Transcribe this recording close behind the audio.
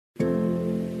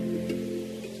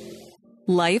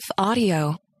Life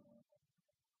Audio.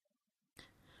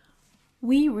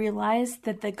 We realize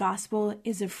that the gospel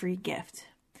is a free gift.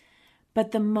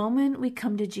 But the moment we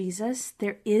come to Jesus,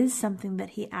 there is something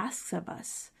that he asks of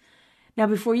us. Now,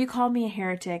 before you call me a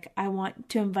heretic, I want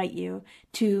to invite you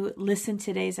to listen to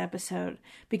today's episode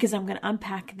because I'm going to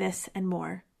unpack this and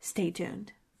more. Stay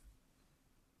tuned.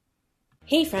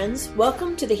 Hey friends,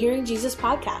 welcome to the Hearing Jesus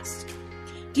podcast.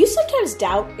 Do you sometimes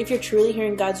doubt if you're truly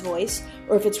hearing God's voice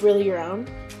or if it's really your own?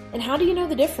 And how do you know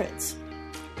the difference?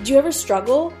 Do you ever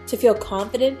struggle to feel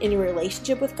confident in your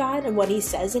relationship with God and what he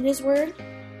says in his word?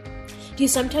 Do you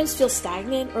sometimes feel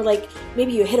stagnant or like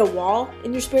maybe you hit a wall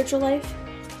in your spiritual life?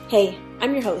 Hey,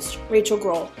 I'm your host, Rachel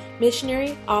Grohl,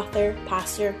 missionary, author,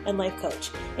 pastor, and life coach,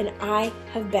 and I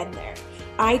have been there.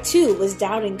 I too was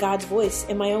doubting God's voice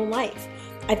in my own life.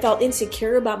 I felt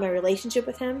insecure about my relationship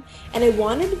with him, and I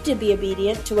wanted to be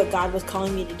obedient to what God was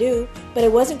calling me to do, but I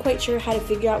wasn't quite sure how to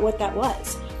figure out what that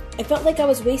was. I felt like I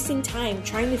was wasting time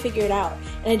trying to figure it out,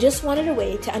 and I just wanted a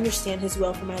way to understand his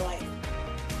will for my life.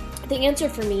 The answer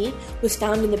for me was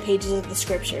found in the pages of the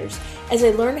scriptures as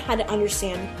I learned how to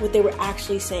understand what they were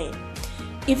actually saying.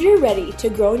 If you're ready to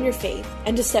grow in your faith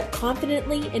and to step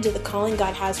confidently into the calling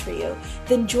God has for you,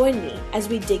 then join me as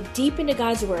we dig deep into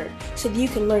God's word so that you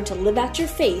can learn to live out your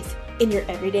faith in your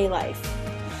everyday life.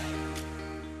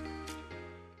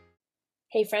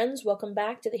 Hey friends, welcome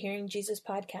back to the Hearing Jesus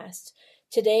podcast.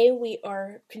 Today we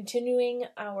are continuing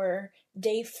our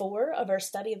day 4 of our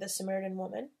study of the Samaritan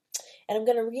woman. And I'm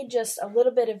going to read just a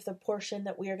little bit of the portion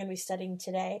that we are going to be studying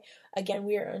today. Again,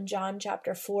 we are in John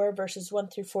chapter 4, verses 1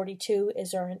 through 42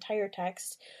 is our entire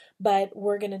text, but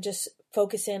we're going to just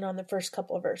focus in on the first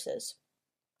couple of verses.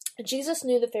 Jesus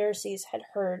knew the Pharisees had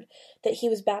heard that he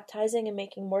was baptizing and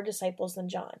making more disciples than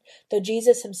John. Though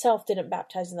Jesus himself didn't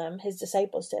baptize them, his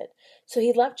disciples did. So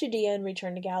he left Judea and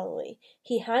returned to Galilee.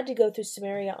 He had to go through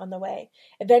Samaria on the way.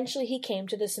 Eventually he came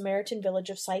to the Samaritan village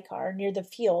of Sychar, near the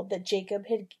field that Jacob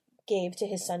had gave to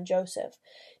his son Joseph.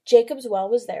 Jacob's well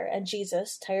was there, and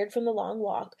Jesus, tired from the long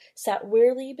walk, sat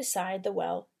wearily beside the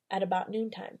well at about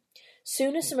noontime.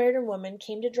 Soon a Samaritan woman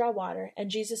came to draw water, and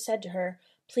Jesus said to her,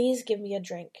 "Please give me a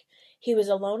drink." He was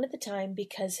alone at the time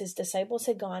because his disciples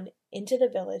had gone into the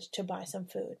village to buy some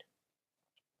food.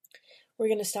 We're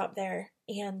going to stop there,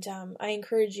 and I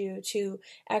encourage you to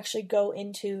actually go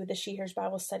into the She Hears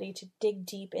Bible study to dig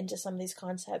deep into some of these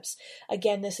concepts.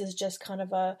 Again, this is just kind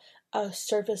of a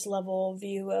surface level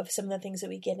view of some of the things that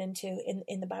we get into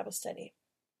in the Bible study.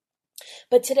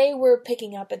 But today we're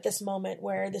picking up at this moment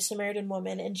where the Samaritan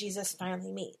woman and Jesus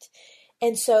finally meet.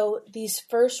 And so these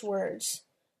first words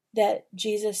that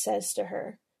Jesus says to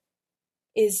her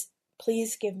is,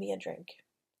 "Please give me a drink."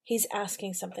 He's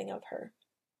asking something of her.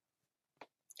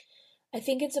 I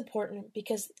think it's important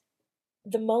because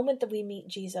the moment that we meet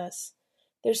Jesus,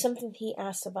 there's something he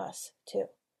asks of us too.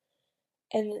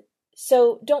 And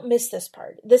so don't miss this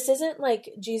part. This isn't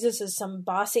like Jesus is some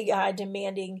bossy guy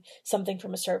demanding something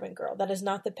from a servant girl. That is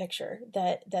not the picture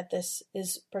that this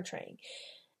is portraying.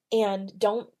 And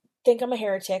don't think I'm a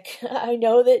heretic. I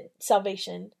know that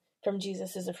salvation from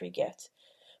Jesus is a free gift.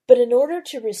 But in order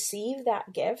to receive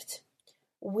that gift,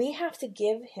 we have to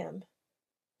give him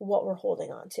what we're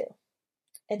holding on to.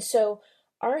 And so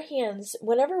our hands,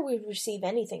 whenever we receive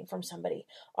anything from somebody,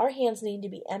 our hands need to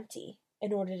be empty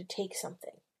in order to take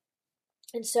something.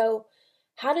 And so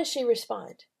how does she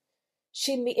respond?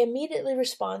 She immediately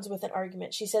responds with an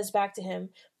argument. She says back to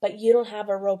him, "But you don't have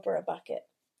a rope or a bucket."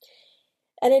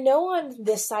 And I know on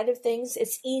this side of things,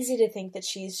 it's easy to think that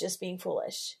she's just being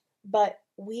foolish, but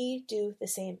we do the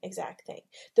same exact thing.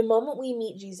 The moment we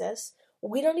meet Jesus,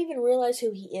 we don't even realize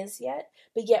who he is yet,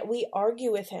 but yet we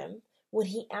argue with him when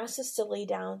he asks us to lay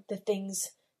down the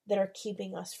things that are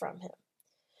keeping us from him.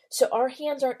 So our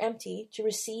hands aren't empty to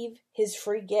receive his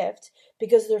free gift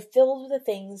because they're filled with the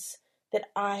things that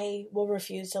I will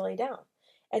refuse to lay down.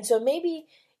 And so maybe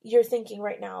you're thinking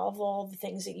right now of all the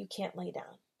things that you can't lay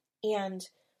down. And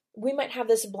we might have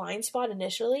this blind spot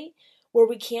initially where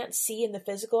we can't see in the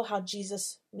physical how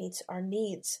Jesus meets our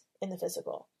needs in the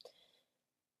physical.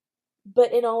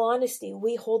 But in all honesty,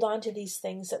 we hold on to these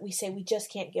things that we say we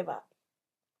just can't give up.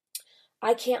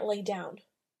 I can't lay down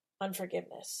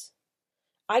unforgiveness.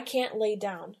 I can't lay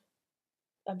down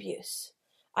abuse.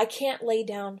 I can't lay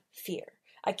down fear.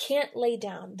 I can't lay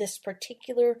down this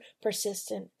particular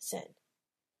persistent sin.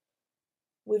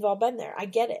 We've all been there. I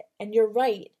get it. And you're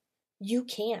right. You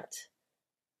can't.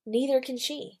 Neither can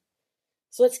she.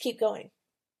 So let's keep going.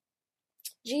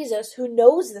 Jesus, who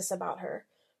knows this about her,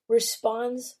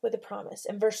 responds with a promise.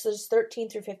 In verses 13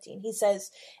 through 15, he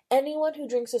says, anyone who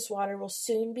drinks this water will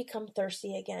soon become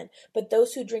thirsty again, but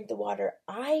those who drink the water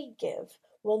I give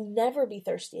will never be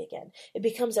thirsty again. It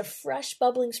becomes a fresh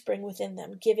bubbling spring within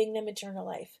them, giving them eternal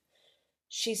life.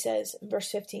 She says in verse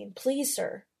 15, please,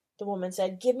 sir, the woman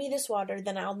said, give me this water,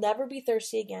 then I'll never be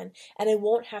thirsty again, and I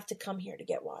won't have to come here to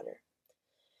get water.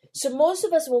 So most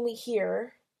of us, when we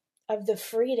hear of the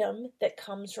freedom that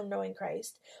comes from knowing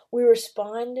Christ, we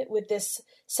respond with this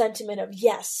sentiment of,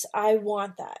 yes, I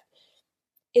want that.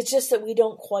 It's just that we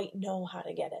don't quite know how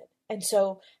to get it. And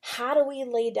so how do we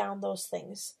lay down those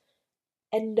things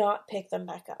and not pick them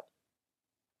back up?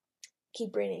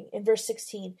 Keep reading. In verse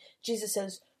 16, Jesus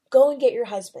says, go and get your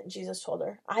husband, Jesus told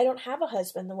her. I don't have a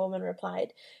husband, the woman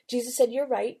replied. Jesus said, you're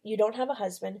right, you don't have a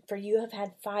husband, for you have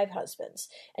had 5 husbands,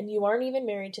 and you aren't even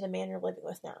married to the man you're living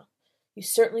with now. You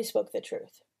certainly spoke the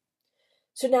truth.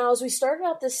 So now, as we started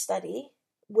out this study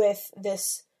with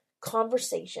this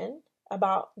conversation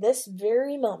about this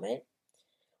very moment,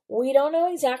 we don't know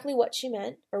exactly what she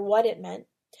meant or what it meant,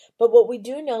 but what we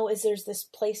do know is there's this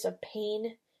place of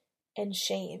pain and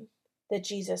shame that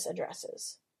Jesus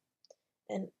addresses.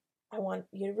 And I want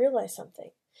you to realize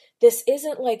something. This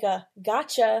isn't like a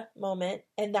gotcha moment,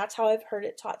 and that's how I've heard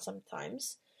it taught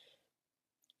sometimes.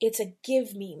 It's a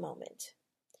give me moment.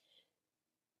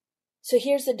 So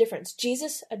here's the difference.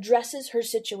 Jesus addresses her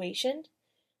situation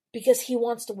because he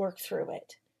wants to work through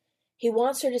it. He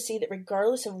wants her to see that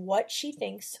regardless of what she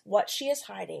thinks, what she is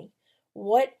hiding,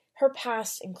 what her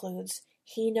past includes,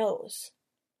 he knows.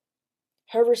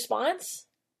 Her response?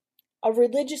 A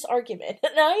religious argument.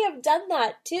 And I have done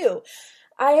that too.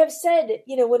 I have said,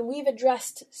 when we've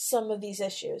addressed some of these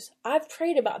issues, I've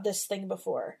prayed about this thing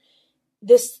before,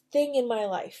 this thing in my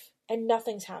life, and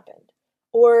nothing's happened.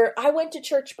 Or I went to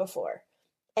church before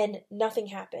and nothing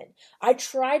happened. I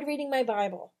tried reading my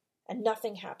Bible and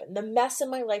nothing happened. The mess in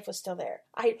my life was still there.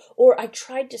 I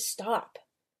tried to stop,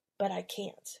 but I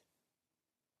can't.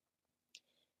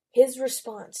 His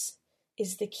response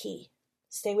is the key.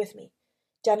 Stay with me.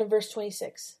 Down in verse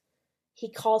 26, he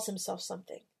calls himself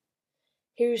something.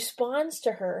 He responds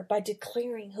to her by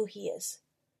declaring who he is,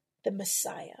 the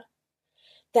Messiah.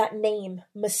 That name,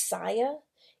 Messiah,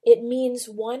 it means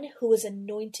one who is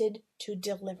anointed to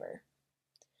deliver.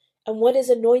 And what does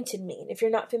anointed mean? If you're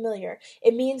not familiar,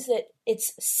 it means that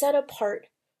it's set apart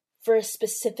for a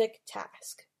specific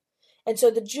task. And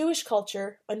so the Jewish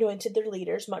culture anointed their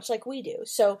leaders, much like we do.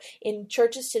 So in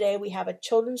churches today, we have a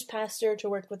children's pastor to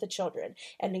work with the children,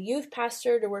 and a youth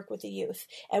pastor to work with the youth.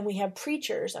 And we have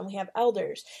preachers, and we have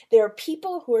elders. There are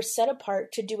people who are set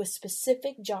apart to do a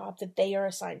specific job that they are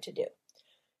assigned to do.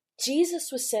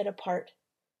 Jesus was set apart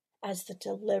as the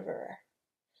deliverer.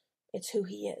 It's who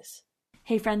he is.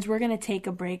 Hey friends, we're going to take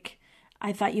a break.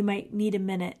 I thought you might need a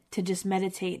minute to just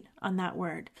meditate on that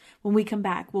word. When we come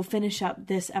back, we'll finish up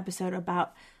this episode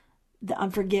about the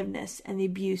unforgiveness and the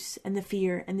abuse and the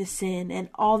fear and the sin and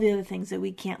all the other things that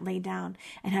we can't lay down,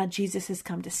 and how Jesus has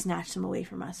come to snatch them away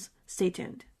from us. Stay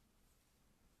tuned.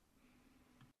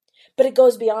 But it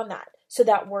goes beyond that. So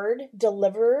that word,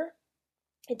 deliverer,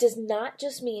 it does not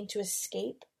just mean to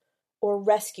escape or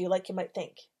rescue like you might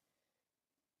think.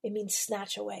 It means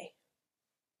snatch away.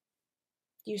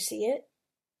 Do you see it?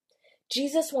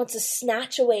 Jesus wants to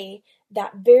snatch away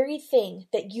that very thing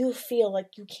that you feel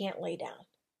like you can't lay down.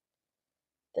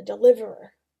 The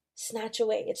deliverer, snatch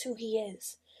away. It's who he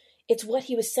is. It's what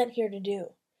he was sent here to do.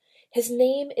 His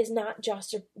name is not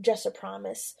just a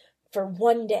promise for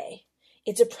one day.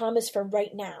 It's a promise for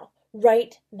right now.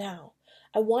 Right now.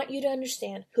 I want you to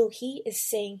understand who he is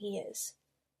saying he is.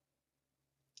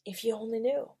 If you only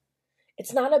knew.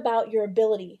 It's not about your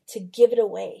ability to give it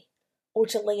away or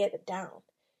to lay it down.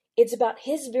 It's about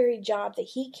his very job that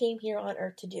he came here on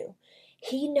earth to do.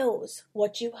 He knows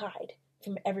what you hide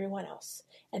from everyone else.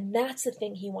 And that's the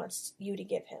thing he wants you to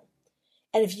give him.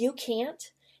 And if you can't,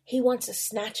 he wants to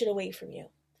snatch it away from you,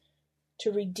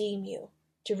 to redeem you,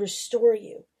 to restore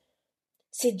you.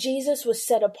 See, Jesus was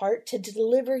set apart to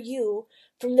deliver you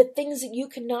from the things that you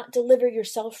cannot deliver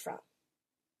yourself from.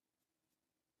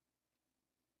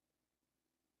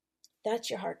 That's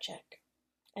your heart check.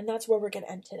 And that's where we're going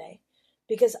to end today.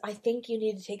 Because I think you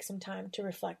need to take some time to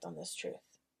reflect on this truth.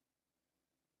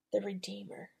 The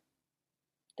Redeemer.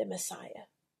 The Messiah.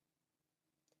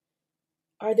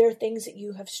 Are there things that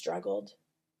you have struggled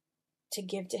to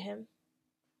give to him?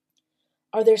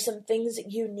 Are there some things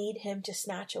that you need him to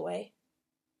snatch away?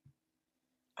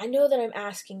 I know that I'm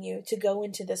asking you to go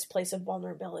into this place of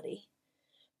vulnerability.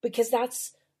 Because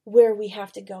that's where we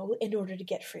have to go in order to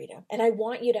get freedom. And I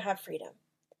want you to have freedom.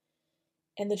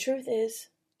 And the truth is,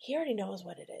 he already knows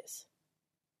what it is.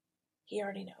 He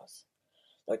already knows.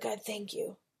 Lord God, thank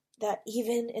you that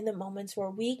even in the moments where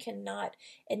we cannot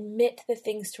admit the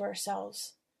things to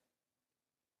ourselves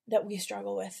that we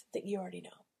struggle with, that you already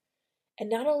know. And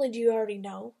not only do you already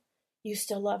know, you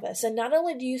still love us. And not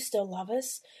only do you still love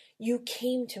us, you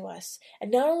came to us.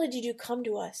 And not only did you come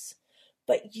to us,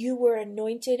 but you were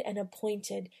anointed and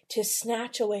appointed to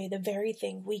snatch away the very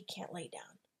thing we can't lay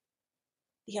down.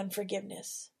 The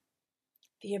unforgiveness,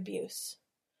 the abuse,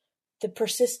 the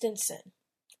persistent sin,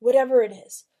 whatever it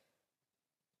is.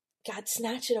 God,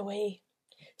 snatch it away.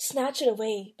 Snatch it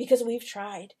away, because we've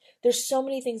tried. There's so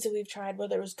many things that we've tried,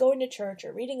 whether it was going to church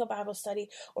or reading a Bible study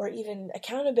or even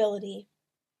accountability.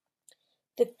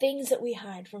 The things that we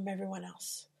hide from everyone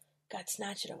else. God,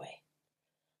 snatch it away.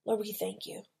 Lord, we thank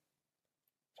you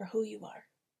for who you are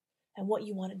and what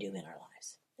you want to do in our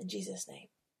lives. In Jesus' name,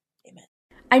 amen.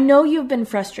 I know you've been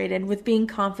frustrated with being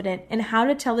confident in how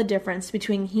to tell the difference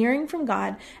between hearing from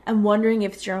God and wondering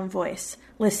if it's your own voice.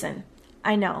 Listen,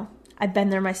 I know. I've been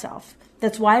there myself.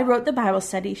 That's why I wrote the Bible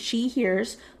study, She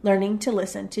Hears, Learning to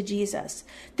Listen to Jesus.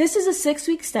 This is a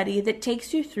 6-week study that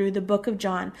takes you through the book of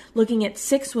John, looking at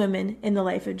 6 women in the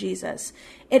life of Jesus.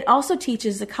 It also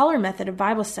teaches the color method of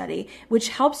Bible study, which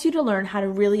helps you to learn how to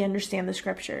really understand the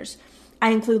scriptures. I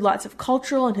include lots of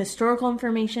cultural and historical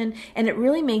information, and it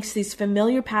really makes these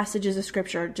familiar passages of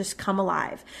scripture just come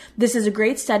alive. This is a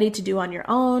great study to do on your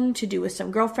own, to do with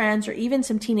some girlfriends, or even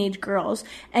some teenage girls,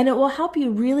 and it will help you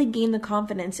really gain the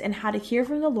confidence in how to hear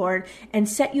from the Lord and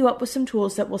set you up with some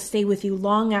tools that will stay with you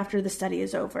long after the study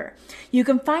is over. You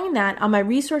can find that on my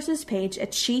resources page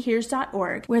at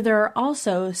shehears.org, where there are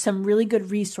also some really good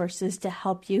resources to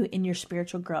help you in your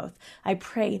spiritual growth. I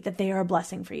pray that they are a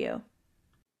blessing for you.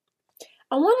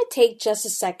 I want to take just a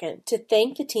second to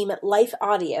thank the team at Life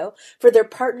Audio for their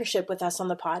partnership with us on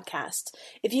the podcast.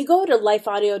 If you go to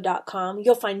lifeaudio.com,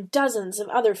 you'll find dozens of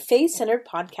other faith-centered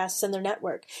podcasts in their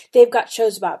network. They've got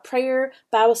shows about prayer,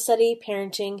 Bible study,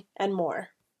 parenting, and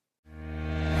more.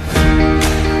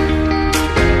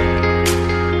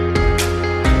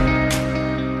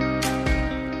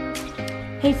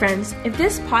 Hey friends, if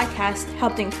this podcast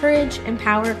helped encourage,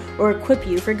 empower, or equip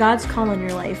you for God's call in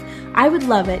your life, I would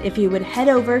love it if you would head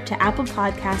over to Apple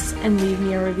Podcasts and leave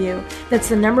me a review. That's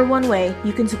the #1 way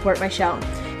you can support my show.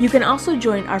 You can also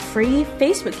join our free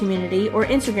Facebook community or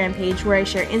Instagram page where I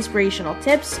share inspirational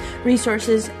tips,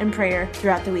 resources, and prayer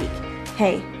throughout the week.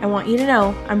 Hey, I want you to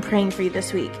know I'm praying for you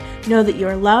this week. Know that you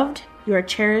are loved, you are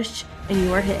cherished, and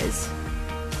you are His.